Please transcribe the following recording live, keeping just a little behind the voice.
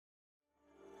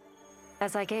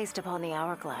As I gazed upon the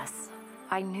hourglass,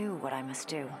 I knew what I must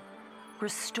do.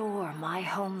 Restore my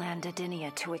homeland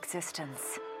Edenia to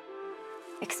existence.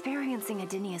 Experiencing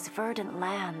Edenia's verdant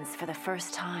lands for the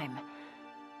first time,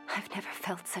 I've never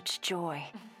felt such joy.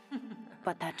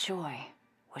 But that joy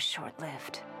was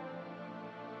short-lived.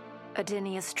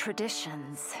 Edenia's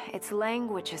traditions, its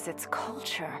languages, its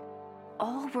culture,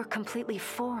 all were completely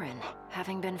foreign,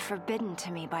 having been forbidden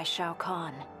to me by Shao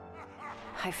Kahn.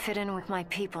 I fit in with my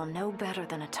people no better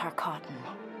than a Tarkatan.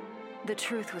 The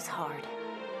truth was hard.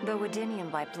 Though Edenian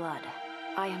by blood,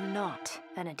 I am not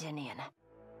an Edenian.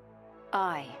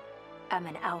 I am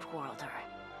an Outworlder.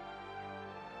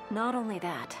 Not only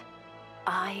that,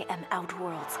 I am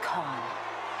Outworld's Khan.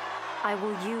 I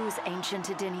will use ancient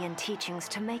Edenian teachings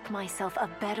to make myself a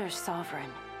better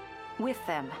sovereign. With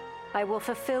them, I will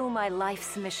fulfill my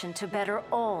life's mission to better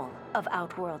all of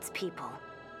Outworld's people,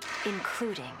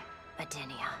 including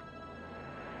Edenia.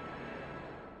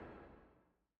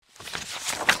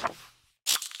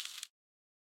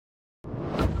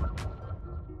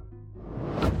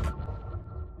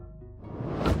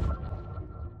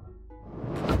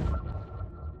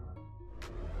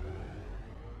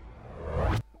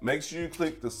 Make sure you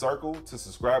click the circle to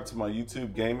subscribe to my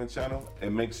YouTube gaming channel,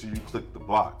 and make sure you click the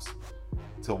box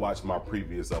to watch my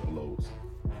previous uploads.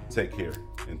 Take care,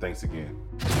 and thanks again.